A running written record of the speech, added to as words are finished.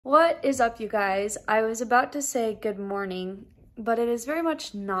What is up, you guys? I was about to say good morning, but it is very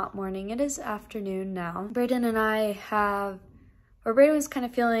much not morning. It is afternoon now. Brayden and I Brayden was kind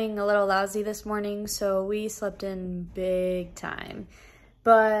of feeling a little lousy this morning, so we slept in big time.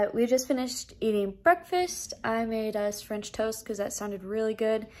 But we just finished eating breakfast. I made us French toast because that sounded really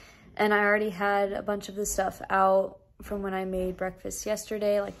good. And I already had a bunch of the stuff out from when I made breakfast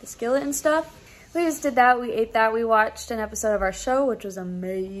yesterday, like the skillet and stuff. We just did that, we ate that, we watched an episode of our show, which was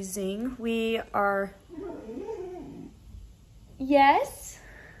amazing. Yes?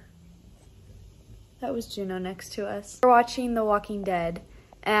 That was Juno next to us. We're watching The Walking Dead,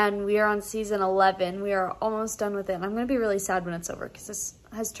 and we are on season 11. We are almost done with it, and I'm gonna be really sad when it's over, because this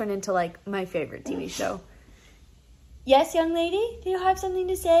has turned into, like, my favorite TV show. Yes, young lady? Do you have something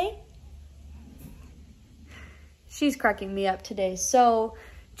to say? She's cracking me up today. So,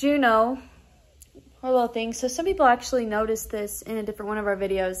 Juno, our little thing. So some people actually noticed this in a different one of our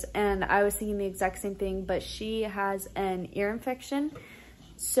videos, and I was thinking the exact same thing, but she has an ear infection.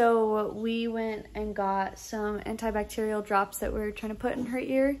 So we went and got some antibacterial drops that we were trying to put in her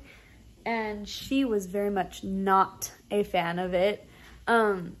ear, and she was very much not a fan of it.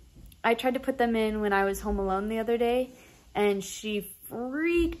 I tried to put them in when I was home alone the other day, and she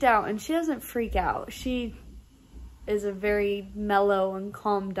freaked out, and she doesn't freak out. She is a very mellow and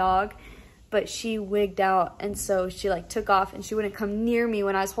calm dog. But she wigged out, and so she like took off, and she wouldn't come near me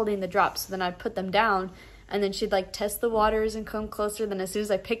when I was holding the drops. So then I'd put them down, and then she'd like test the waters and come closer. Then as soon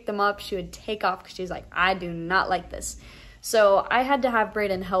as I picked them up, she would take off because she's like, I do not like this. So I had to have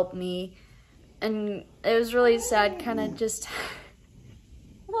Brayden help me, and it was really sad, kind of just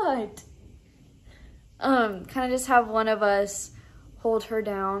what? Kind of just have one of us hold her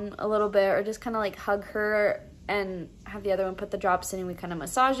down a little bit, or just kind of like hug her and have the other one put the drops in, and we kind of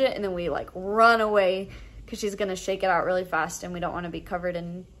massage it, and then we like run away because she's gonna shake it out really fast, and we don't want to be covered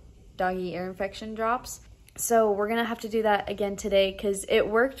in doggy ear infection drops. So we're gonna have to do that again today because it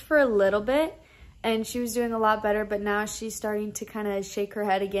worked for a little bit and she was doing a lot better, but now she's starting to kind of shake her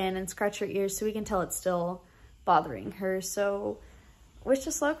head again and scratch her ears, so we can tell it's still bothering her. So wish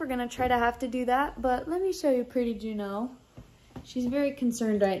us luck. We're gonna try to have to do that, but let me show you pretty Juno. She's very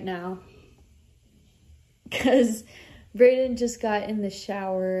concerned right now because Brayden just got in the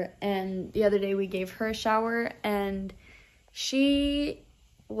shower, and the other day we gave her a shower, and she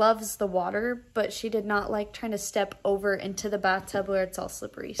loves the water, but she did not like trying to step over into the bathtub where it's all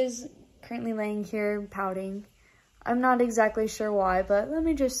slippery. She's currently laying here pouting. I'm not exactly sure why, but let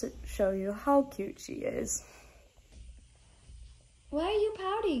me just show you how cute she is. Why are you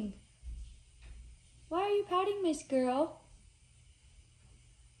pouting? Why are you pouting, Miss Girl?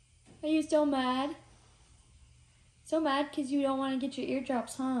 Are you so mad? So mad because you don't want to get your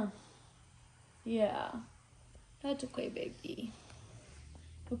eardrops, huh? Yeah. That's okay, baby.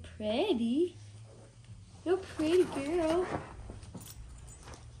 You're pretty. You're pretty, girl.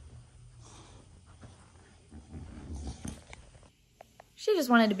 She just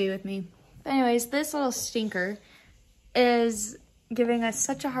wanted to be with me. But anyways, this little stinker is giving us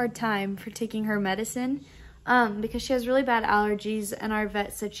such a hard time for taking her medicine because she has really bad allergies, and our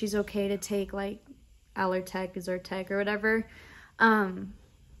vet said she's okay to take like Allertec, Zyrtec, or whatever.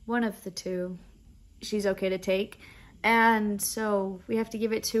 One of the two she's okay to take, and so we have to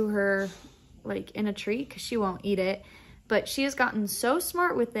give it to her like in a treat because she won't eat it. But she has gotten so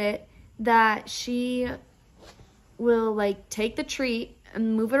smart with it that she will like take the treat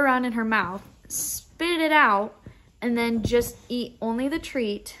and move it around in her mouth, spit it out, and then just eat only the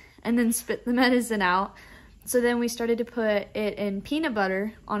treat and then spit the medicine out. So then we started to put it in peanut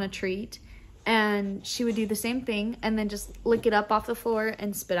butter on a treat, and she would do the same thing and then just lick it up off the floor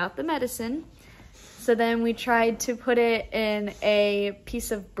and spit out the medicine. So then we tried to put it in a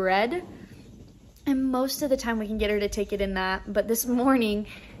piece of bread, and most of the time we can get her to take it in that. But this morning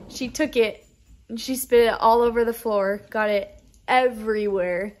she took it and she spit it all over the floor, got it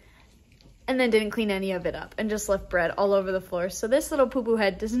everywhere, and then didn't clean any of it up and just left bread all over the floor. So this little poo-poo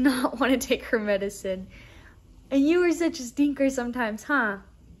head does not want to take her medicine. And you were such a stinker sometimes, huh?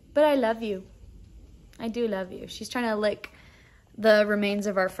 But I love you. I do love you. She's trying to lick the remains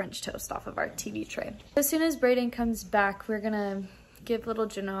of our French toast off of our TV tray. As soon as Brayden comes back, we're gonna give little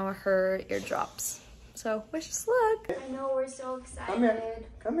Juno her eardrops. So wish us luck. I know, we're so excited. Come here.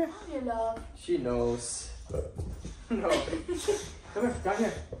 Come here. Come here, love. She knows. No. Come here. Down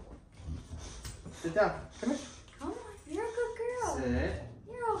here. Sit down. Come here. Come on, you're a good girl. Sit.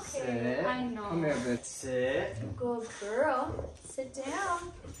 You're okay. Sit. I know. Come here, bitch. Sit. Good girl. Sit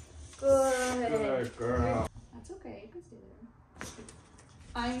down. Good. Good girl. That's okay. You can stay there.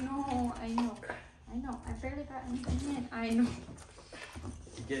 I know. I know. I know. I barely got anything in. I know.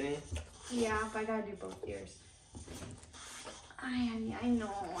 You get any? Yeah, but I gotta do both ears. I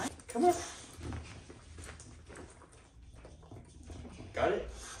know. Come on. Got it?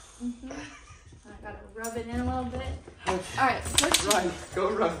 Mm-hmm. I gotta rub it in a little bit. Okay. All right, let's Run.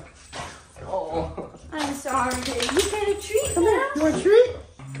 Go run. Oh. I'm sorry. You get a treat Come now. here. You want a treat?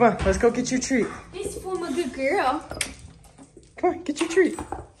 Come on, let's go get your treat. This is for my good girl. Come on, get your treat.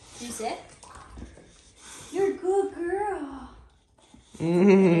 You said? You're a good girl.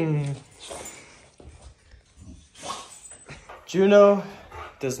 Mmm. Juno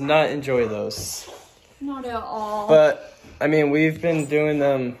does not enjoy those. Not at all. But, I mean, we've been doing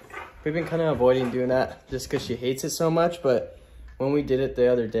them, we've been kind of avoiding doing that just because she hates it so much. But when we did it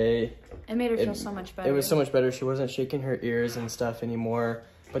the other day, it made her feel so much better. It was so much better. She wasn't shaking her ears and stuff anymore.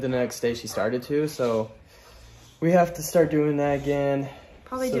 But the next day she started to. So we have to start doing that again.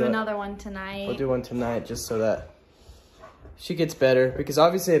 Probably so do another one tonight. We'll do one tonight just so that she gets better. Because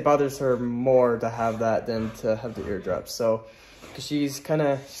obviously it bothers her more to have that than to have the eardrops. So, because she's got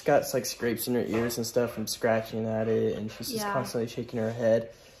like scrapes in her ears and stuff from scratching at it. And she's just constantly shaking her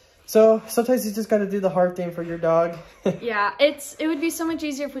head. So sometimes you just got to do the hard thing for your dog. Yeah, it would be so much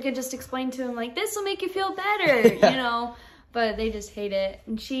easier if we could just explain to him, like, this will make you feel better, you know. But they just hate it.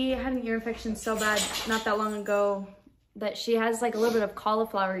 And she had an ear infection so bad not that long ago that she has like a little bit of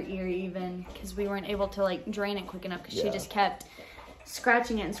cauliflower ear even, because we weren't able to like drain it quick enough because she just kept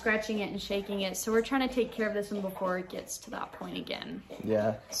scratching it and shaking it. So we're trying to take care of this one before it gets to that point again.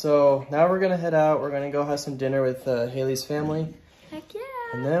 Yeah, so now we're going to head out. We're going to go have some dinner with Haley's family. Heck yeah.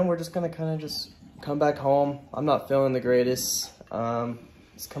 And then we're just going to kind of just come back home. I'm not feeling the greatest.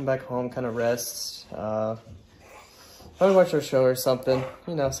 Just come back home, kind of rest. Probably watch our show or something.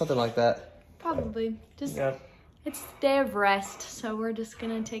 You know, something like that. Probably. Just it's the day of rest, so we're just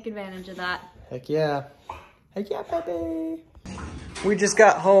going to take advantage of that. Heck yeah. Heck yeah, baby. We just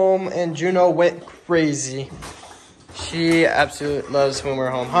got home and Juno went crazy. She absolutely loves when we're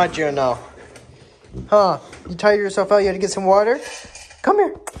home. Huh, Juno? Huh? You tired yourself out? You had to get some water? Come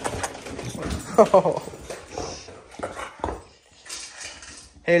here. Oh.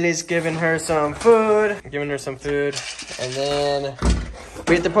 Haley's giving her some food. And then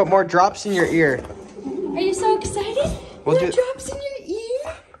we have to put more drops in your ear. Are you so excited? We'll more drops in your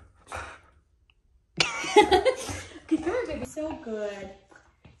ear? Good girl, baby. So good.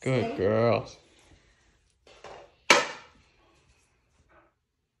 Good girl.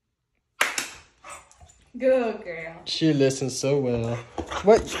 Good girl. She listens so well.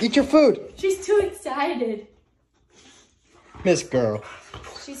 What? Eat your food. She's too excited. Miss girl.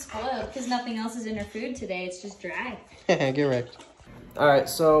 She's spoiled because nothing else is in her food today. It's just dry. Get wrecked. All right,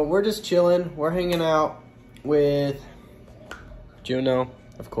 so we're just chilling. We're hanging out with Juno,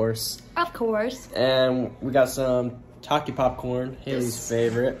 of course. Of course. And we got some Taki popcorn, Haley's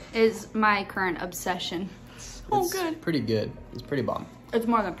favorite. Is my current obsession. Oh, it's good. Pretty good. It's pretty bomb. It's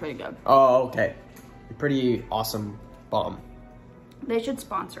more than pretty good. Oh, okay. Pretty awesome bomb. They should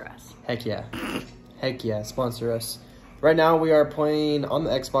sponsor us. Heck yeah. Heck yeah, sponsor us. Right now we are playing, on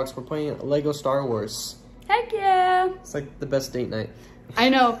the Xbox, we're playing Lego Star Wars. Heck yeah. It's like the best date night. I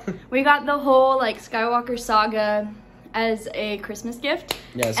know. We got the whole like Skywalker saga as a Christmas gift.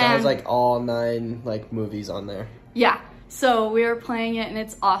 Yeah, so it has like all 9 like movies on there. Yeah. So we were playing it and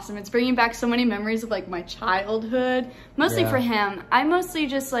it's awesome. It's bringing back so many memories of like my childhood. Mostly for him. I mostly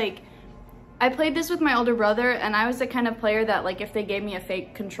just like, I played this with my older brother and I was the kind of player that like if they gave me a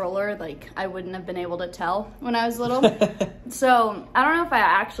fake controller, like I wouldn't have been able to tell when I was little. So I don't know if I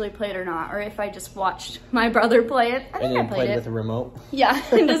actually played or not, or if I just watched my brother play it. I think I played it with a remote. Yeah,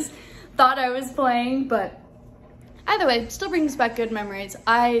 and just thought I was playing, but either way, still brings back good memories.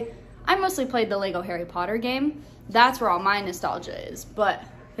 I mostly played the Lego Harry Potter game. That's where all my nostalgia is, but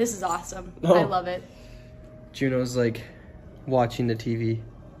this is awesome. Oh. I love it. Juno's like watching the TV.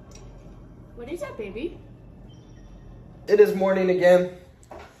 What is that, baby? It is morning again.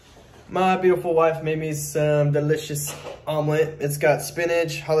 My beautiful wife made me some delicious omelet. It's got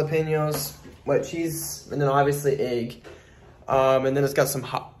spinach, jalapenos, wet cheese, and then obviously egg. And then it's got some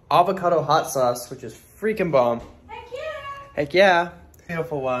avocado hot sauce, which is freaking bomb. Heck yeah! Heck yeah.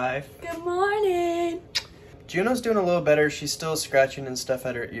 Beautiful wife. Good morning. Juno's doing a little better. She's still scratching and stuff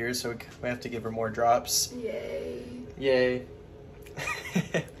at her ears, so we have to give her more drops. Yay. Yay.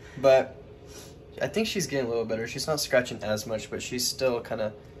 But I think she's getting a little better. She's not scratching as much, but she's still kind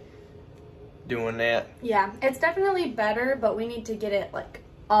of doing that. Yeah, it's definitely better, but we need to get it like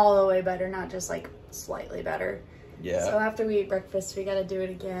all the way better, not just like slightly better. Yeah. So after we eat breakfast, we gotta do it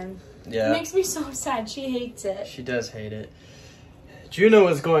again. Yeah. It makes me so sad. She hates it. She does hate it. Juno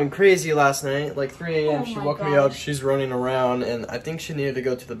was going crazy last night, like 3 a.m. Oh she my woke me up, gosh. she's running around, and I think she needed to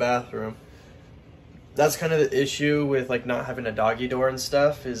go to the bathroom. That's kind of the issue with like not having a doggy door and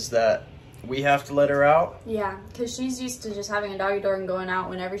stuff, is that we have to let her out. Yeah, because she's used to just having a doggy door and going out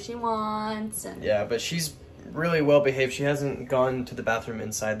whenever she wants. And Yeah, but she's really well behaved. She hasn't gone to the bathroom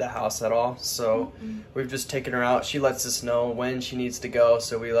inside the house at all, so we've just taken her out. She lets us know when she needs to go,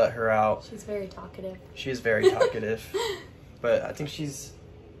 so we let her out. she's very talkative. She's very talkative, but I think she's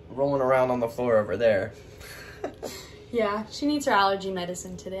rolling around on the floor over there. Yeah, she needs her allergy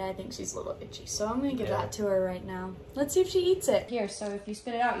medicine today. I think she's a little itchy, so I'm going to give Yeah. that to her right now. Let's see if she eats it. Here, so if you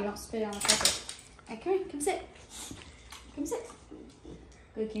spit it out, you don't spit it on the carpet. Alright, come here, come sit. Come sit.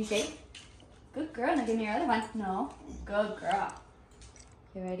 Good, can you shake? Good girl, now give me your other one. No, good girl.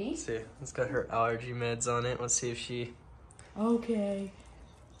 You ready? Let's see, it's got her allergy meds on it. Let's see if she... Okay.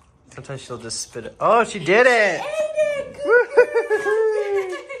 Sometimes she'll just spit it. Oh, she did it!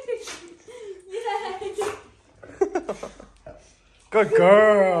 Good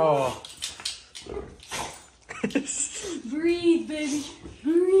girl! Breathe, baby.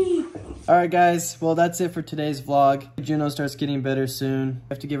 Breathe. Alright guys, well that's it for today's vlog. Juno starts getting better soon.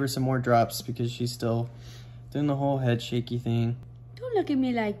 I have to give her some more drops because she's still doing the whole head shaky thing. Don't look at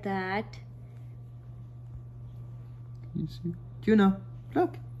me like that. You see? Juno,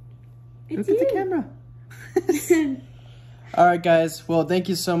 look. It's Look at the camera. Alright guys, well thank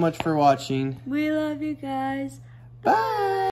you so much for watching. We love you guys. Bye!